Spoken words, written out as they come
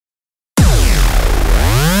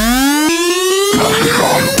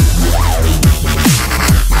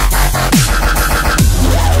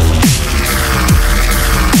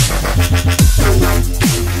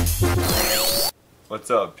What's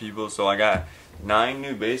up, people? So I got 9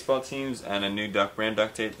 new baseball teams and a new Duck brand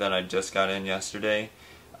duct tape that I just got in yesterday.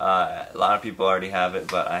 A lot of people already have it,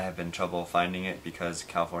 but I have been trouble finding it because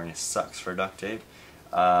California sucks for duct tape.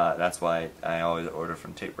 That's why I always order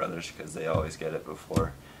from Tape Brothers, because they always get it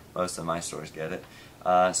before most of my stores get it.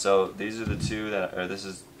 So these are the two that, or this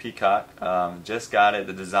is Peacock. Just got it.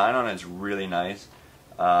 The design on it is really nice.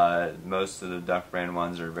 Most of the Duck brand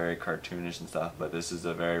ones are very cartoonish and stuff, but this is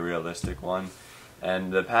a very realistic one.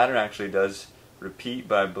 And the pattern actually does repeat,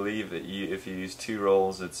 but I believe that if you use 2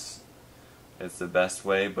 rolls, it's the best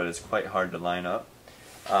way, but it's quite hard to line up.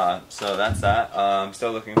 So that's that. I'm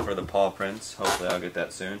still looking for the paw prints. Hopefully I'll get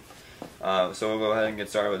that soon. So we'll go ahead and get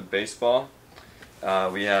started with baseball.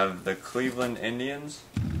 We have the Cleveland Indians.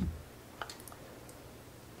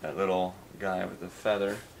 That little guy with the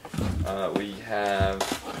feather. We have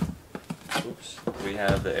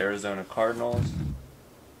the Arizona Cardinals.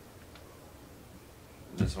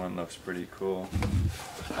 This one looks pretty cool.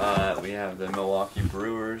 We have the Milwaukee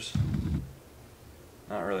Brewers.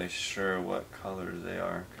 Not really sure what colors they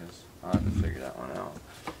are, because I'll have to figure that one out.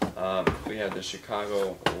 We have the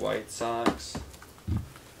Chicago Whitesox.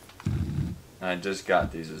 I just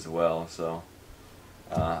got these as well, so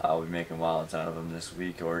I'll be making wallets out of them this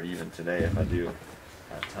week, or even today if I do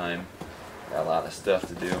have time. Got a lot of stuff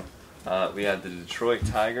to do. We have the Detroit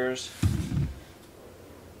Tigers.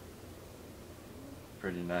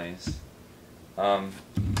 Pretty nice. I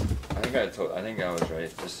think I was right.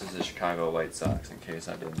 This is the Chicago White Sox, in case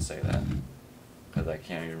I didn't say that, because I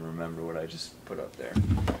can't even remember what I just put up there.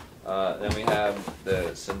 Then we have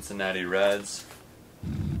the Cincinnati Reds,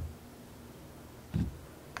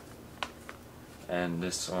 and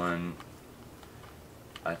this one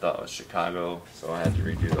I thought was Chicago, so I had to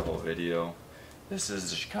redo the whole video. This is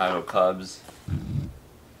the Chicago Cubs.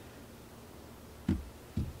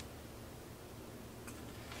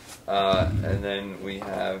 And then we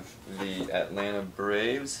have the Atlanta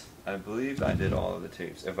Braves. I believe I did all of the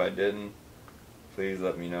tapes. If I didn't, please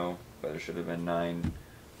let me know. But there should have been 9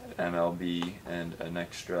 MLB and an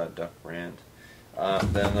extra Duck brand.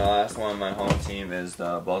 Then the last one, my home team, is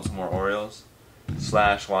the Baltimore Orioles /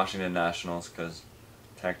 Washington Nationals, because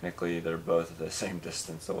technically they're both the same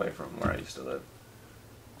distance away from where I used to live.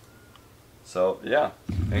 So yeah,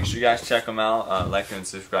 make sure you guys check them out. Like and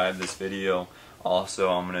subscribe this video. Also,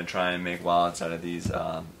 I'm going to try and make wallets out of these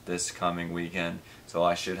this coming weekend. So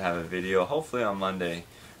I should have a video, hopefully on Monday,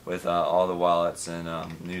 with all the wallets and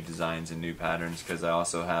new designs and new patterns, because I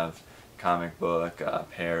also have comic book,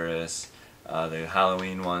 Paris, the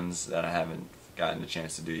Halloween ones that I haven't gotten a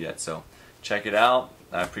chance to do yet. So check it out.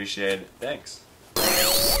 I appreciate it. Thanks.